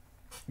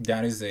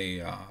that is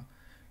a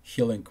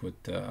healing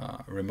with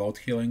remote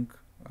healing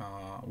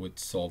with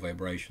soul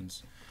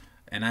vibrations,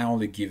 and I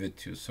only give it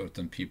to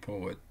certain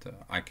people that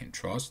I can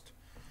trust,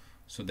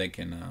 so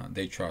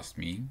they trust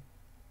me.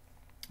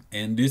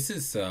 And this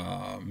is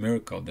a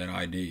miracle that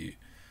I did.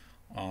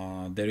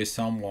 There is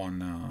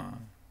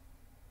someone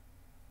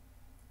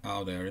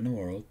out there in the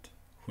world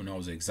who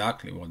knows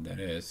exactly what that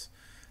is,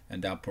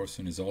 and that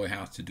person is all he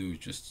has to do is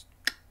just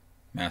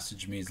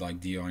message me. It's like,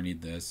 Dio, I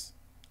need this,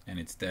 and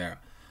it's there.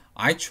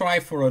 I try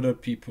for other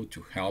people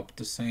to help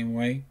the same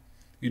way.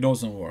 It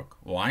doesn't work.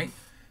 Why?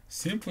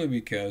 Simply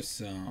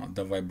because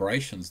the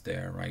vibrations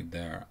there, right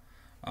there,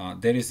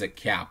 there is a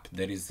cap.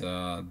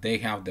 They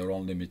have their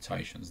own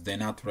limitations. They're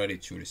not ready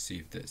to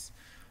receive this.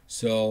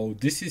 So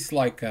this is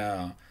like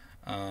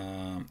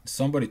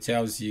somebody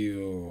tells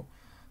you,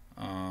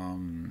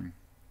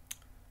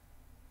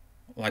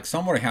 like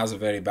somebody has a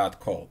very bad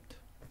cold,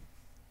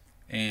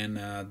 and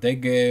they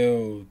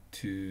go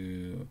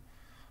to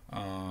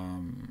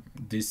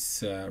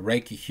this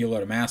Reiki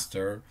healer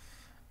master,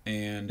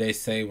 and they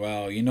say,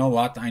 well, you know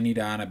what, I need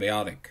an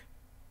antibiotic.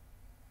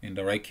 And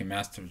the Reiki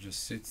master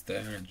just sits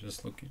there and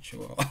just look at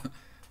you.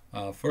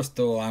 First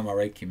of all, I'm a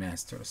Reiki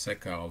master.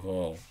 Second of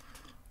all,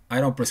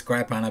 I don't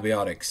prescribe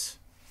antibiotics.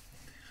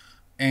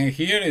 And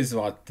here is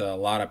what a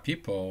lot of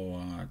people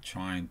are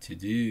trying to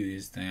do,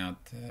 is that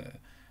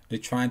they're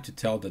trying to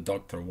tell the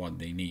doctor what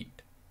they need.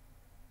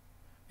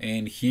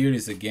 And here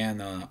is again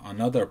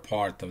another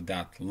part of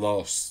that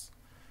loss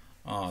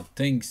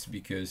things,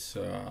 because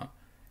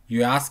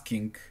you're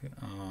asking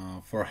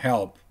for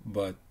help,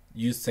 but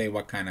you say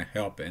what kind of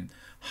help and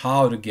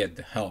how to get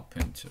the help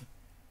into.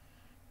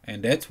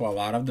 And that's why a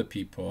lot of the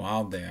people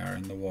out there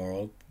in the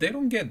world, they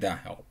don't get that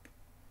help.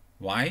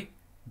 Why?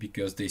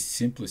 Because they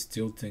simply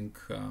still think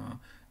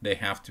they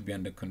have to be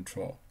under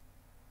control.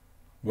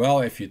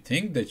 Well, if you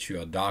think that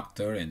you're a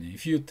doctor and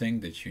if you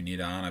think that you need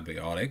an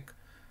antibiotic,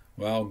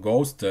 well,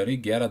 go study,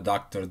 get a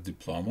doctor's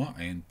diploma,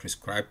 and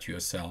prescribe to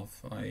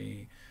yourself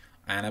a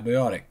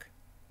antibiotic.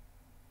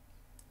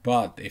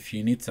 But if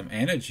you need some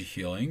energy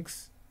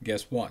healings,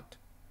 guess what?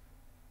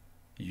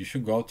 You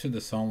should go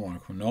to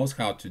someone who knows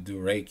how to do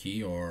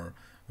Reiki or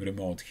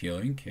remote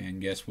healing,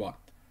 and guess what?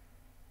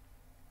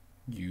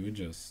 You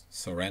just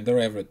surrender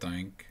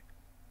everything,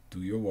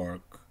 do your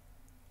work.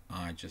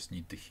 I just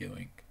need the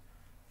healing.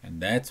 And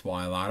that's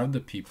why a lot of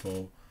the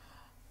people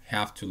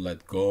have to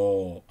let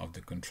go of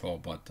the control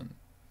button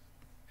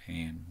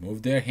and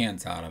move their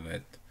hands out of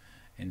it,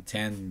 and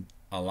then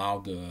allow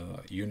the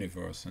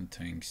universe and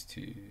things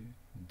to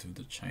do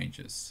the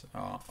changes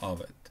of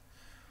it.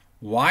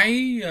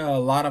 Why a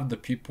lot of the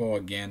people,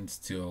 again,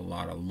 still a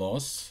lot of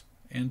loss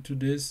into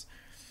this?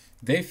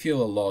 They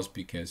feel a loss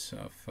because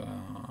of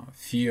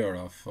fear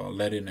of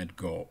letting it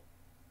go.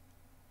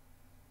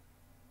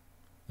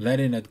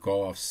 Letting it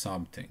go of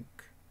something.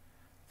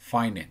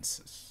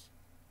 Finances,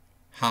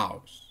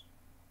 house,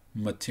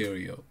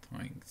 material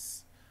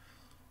things.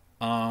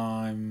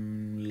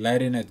 I'm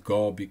letting it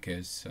go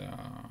because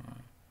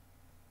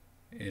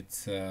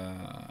it's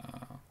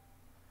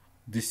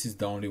this is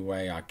the only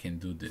way I can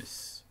do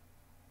this.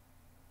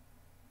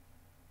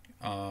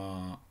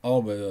 Oh,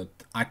 but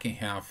I can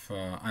have,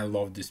 I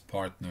love this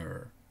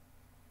partner,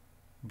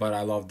 but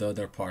I love the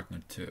other partner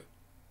too.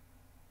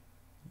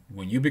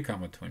 When you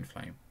become a twin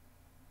flame,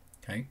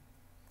 okay,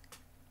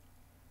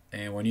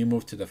 and when you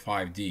move to the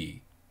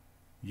 5D,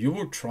 you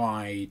will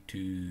try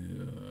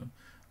to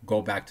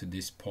go back to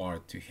this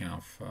part to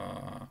have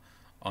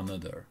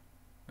another.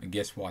 And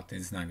guess what?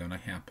 It's not gonna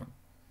happen.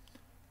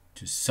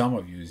 To some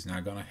of you, it's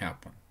not gonna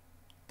happen.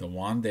 The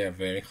one they're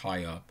very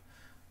high up,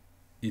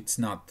 it's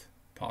not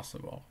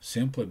possible,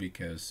 simply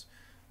because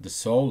the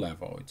soul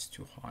level is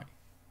too high.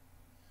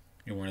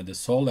 And when the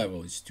soul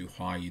level is too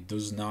high, it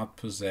does not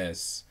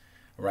possess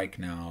right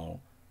now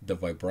the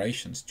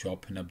vibrations to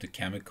open up the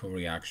chemical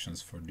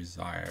reactions for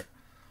desire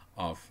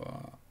of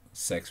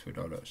sex with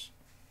others.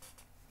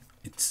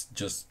 It's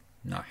just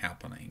not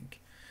happening.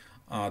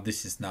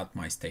 This is not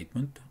my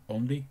statement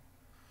only.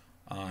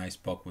 I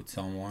spoke with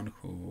someone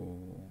who,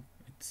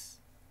 it's,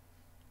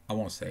 I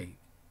won't say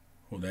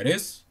who that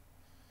is,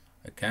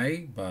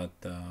 okay, but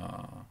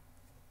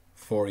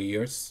 4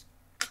 years,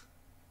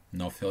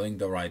 not feeling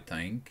the right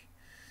thing.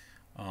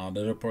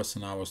 The other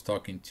person I was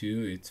talking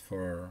to, it's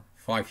for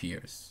 5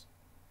 years.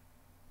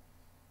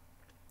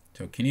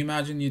 So can you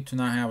imagine you to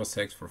not have a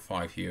sex for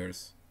 5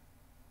 years?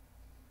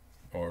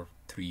 Or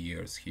 3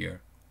 years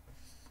here.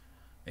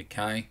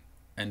 Okay?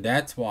 And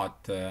that's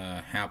what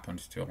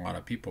happens to a lot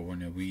of people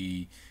when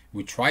we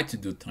try to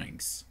do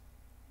things,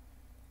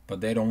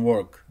 but they don't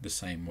work the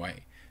same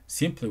way.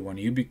 Simply when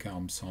you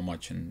become so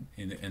much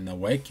in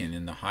awaken,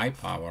 in the high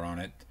power on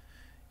it,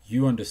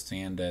 you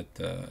understand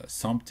that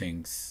some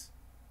things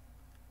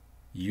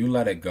you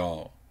let it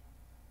go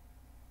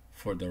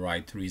for the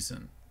right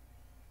reason.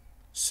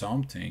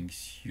 Some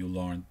things you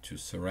learn to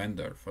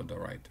surrender for the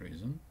right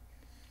reason.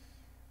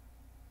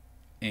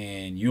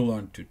 And you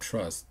learn to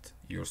trust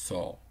your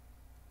soul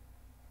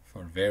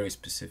for very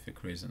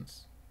specific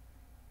reasons.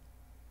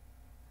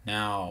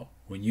 Now,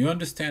 when you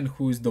understand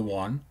who is the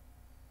one,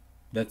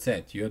 that's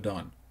it, you're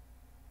done.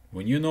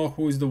 When you know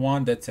who is the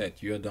one, that's it,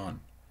 you're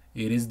done.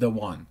 It is the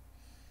one.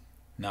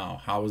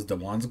 Now, how is the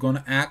one's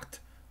gonna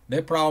act?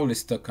 They're probably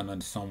stuck on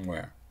it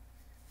somewhere.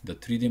 The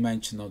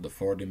 3-dimensional, the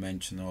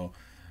 4-dimensional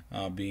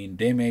being,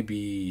 they may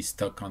be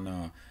stuck on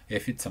a,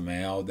 if it's a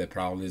male, they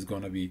probably is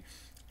gonna be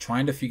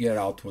trying to figure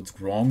out what's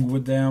wrong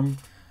with them,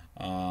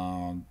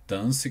 the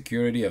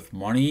insecurity of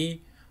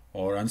money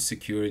or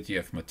insecurity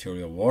of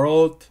material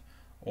world,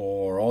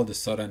 or all of a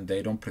sudden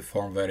they don't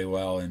perform very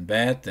well in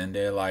bed and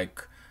they're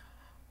like,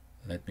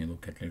 let me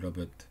look at a little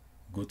bit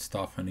good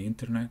stuff on the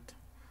internet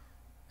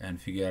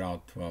and figure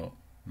out, well,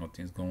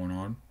 nothing's going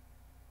on.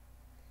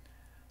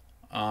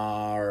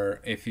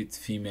 Or if it's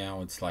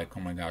female, it's like, oh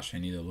my gosh, I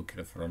need to look at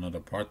it for another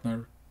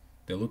partner.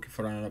 They're looking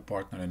for another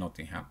partner and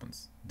nothing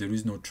happens. There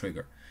is no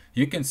trigger.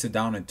 You can sit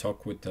down and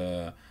talk with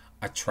an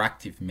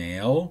attractive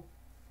male.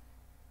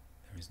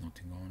 there is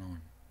nothing going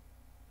on.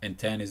 And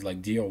 10 is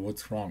like, Dio,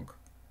 what's wrong?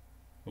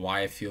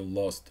 Why I feel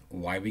lost?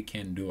 Why we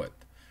can't do it?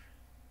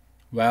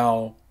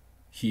 Well,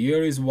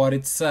 here is what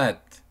it said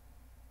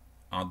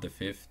at the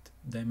 5th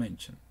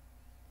dimension.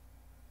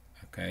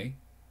 Okay?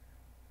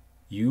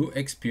 You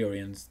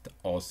experience the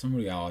awesome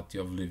reality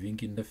of living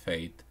in the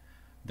faith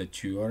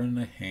that you are in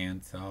the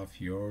hands of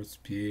your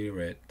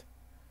spirit,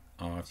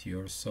 of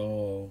your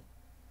soul.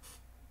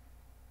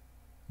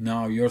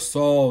 Now your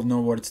soul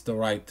knows what's the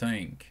right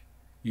thing.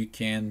 You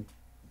can't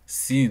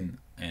sin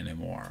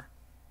anymore.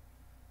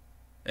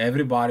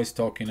 Everybody's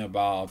talking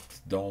about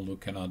don't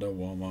look another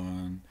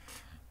woman,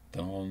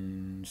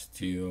 don't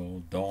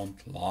steal,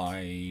 don't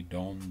lie,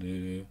 don't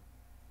do.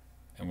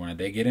 And when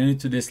they get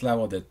into this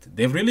level that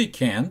they really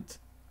can't,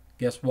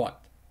 guess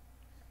what?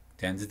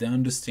 Tends to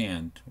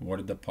understand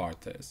what the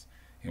part is.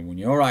 And when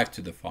you arrive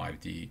to the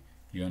 5D,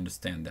 you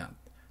understand that.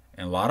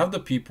 And a lot of the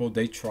people,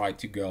 they try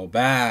to go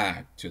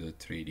back to the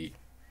 3D.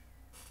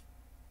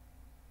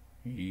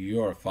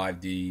 You're a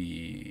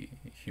 5D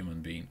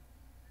human being.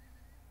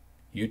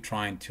 You're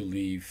trying to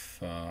live,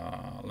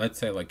 let's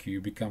say like you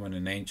becoming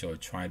an angel,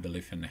 trying to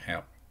live in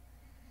hell.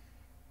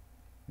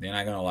 They're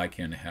not gonna like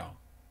you in hell.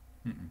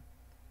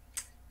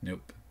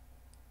 Nope.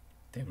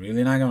 They're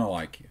really not gonna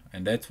like you.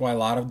 And that's why a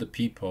lot of the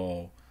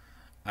people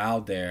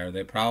out there,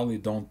 they probably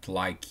don't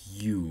like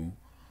you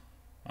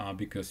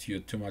because you're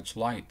too much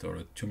light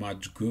or too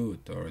much good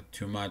or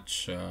too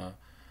much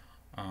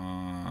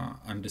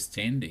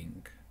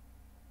understanding.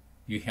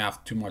 You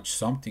have too much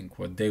something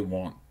what they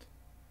want.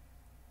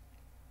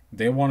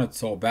 They want it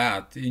so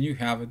bad, and you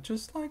have it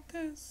just like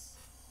this.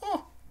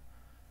 Oh.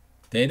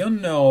 They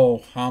don't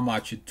know how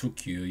much it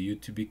took you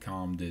to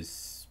become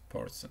this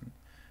person.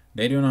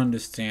 They don't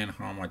understand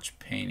how much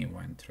pain you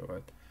went through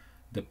it.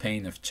 The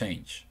pain of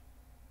change.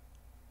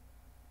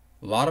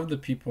 A lot of the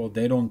people,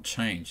 they don't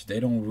change. They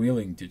don't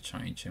willing to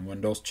change. And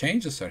when those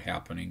changes are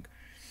happening,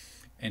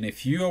 and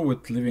if you are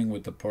living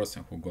with a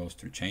person who goes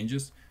through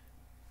changes,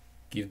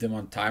 give them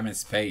on time and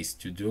space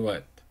to do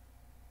it.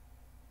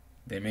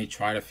 They may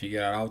try to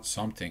figure out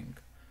something.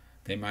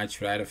 They might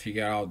try to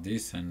figure out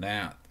this and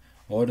that.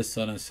 All of a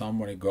sudden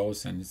somebody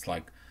goes and it's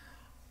like,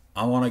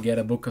 I want to get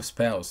a book of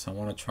spells. I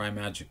want to try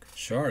magic.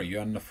 Sure,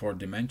 you're in the 4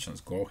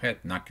 dimensions. Go ahead,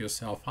 knock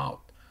yourself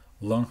out.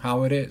 Learn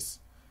how it is.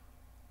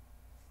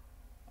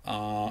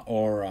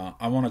 Or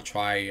I want to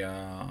try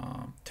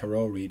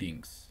tarot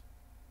readings.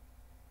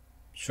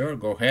 Sure,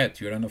 go ahead.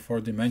 You're in the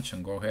 4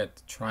 dimension. Go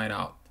ahead, try it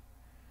out.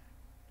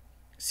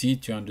 See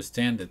to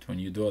understand that when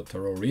you do a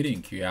tarot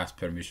reading, you ask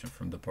permission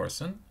from the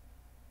person,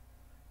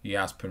 you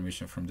ask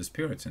permission from the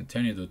spirits, and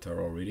then you do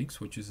tarot readings,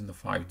 which is in the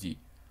 5D.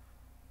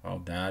 Well,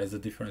 that is a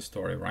different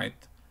story,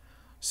 right?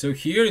 So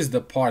here is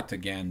the part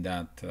again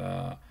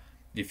that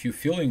if you're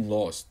feeling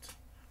lost,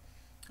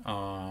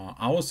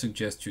 I would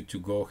suggest you to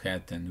go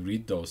ahead and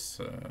read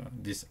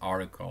this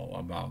article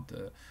about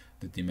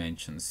the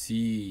dimensions.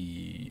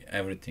 See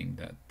everything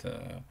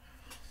that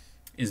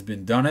has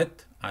been done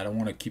it. I don't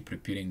want to keep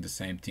repeating the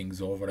same things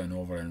over and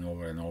over and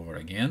over and over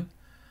again.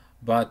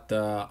 But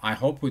I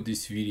hope with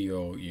this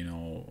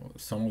video,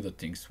 some of the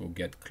things will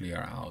get clear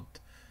out.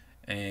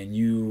 And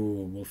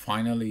you will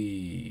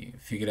finally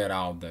figure it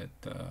out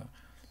that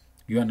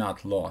you are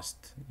not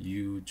lost.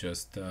 You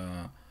just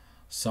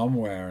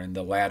somewhere in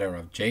the ladder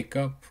of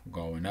Jacob,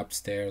 going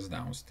upstairs,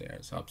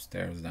 downstairs,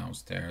 upstairs,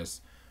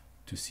 downstairs,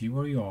 to see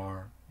where you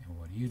are and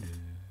what you do.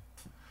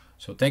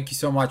 So thank you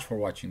so much for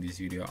watching this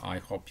video. I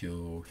hope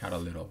you had a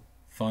little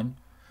fun.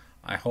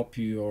 I hope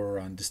your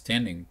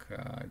understanding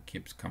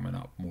keeps coming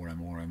up more and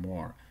more and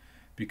more,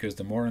 because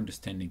the more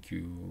understanding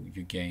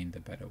you gain,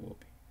 the better it will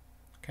be.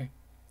 Okay,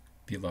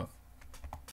 be love.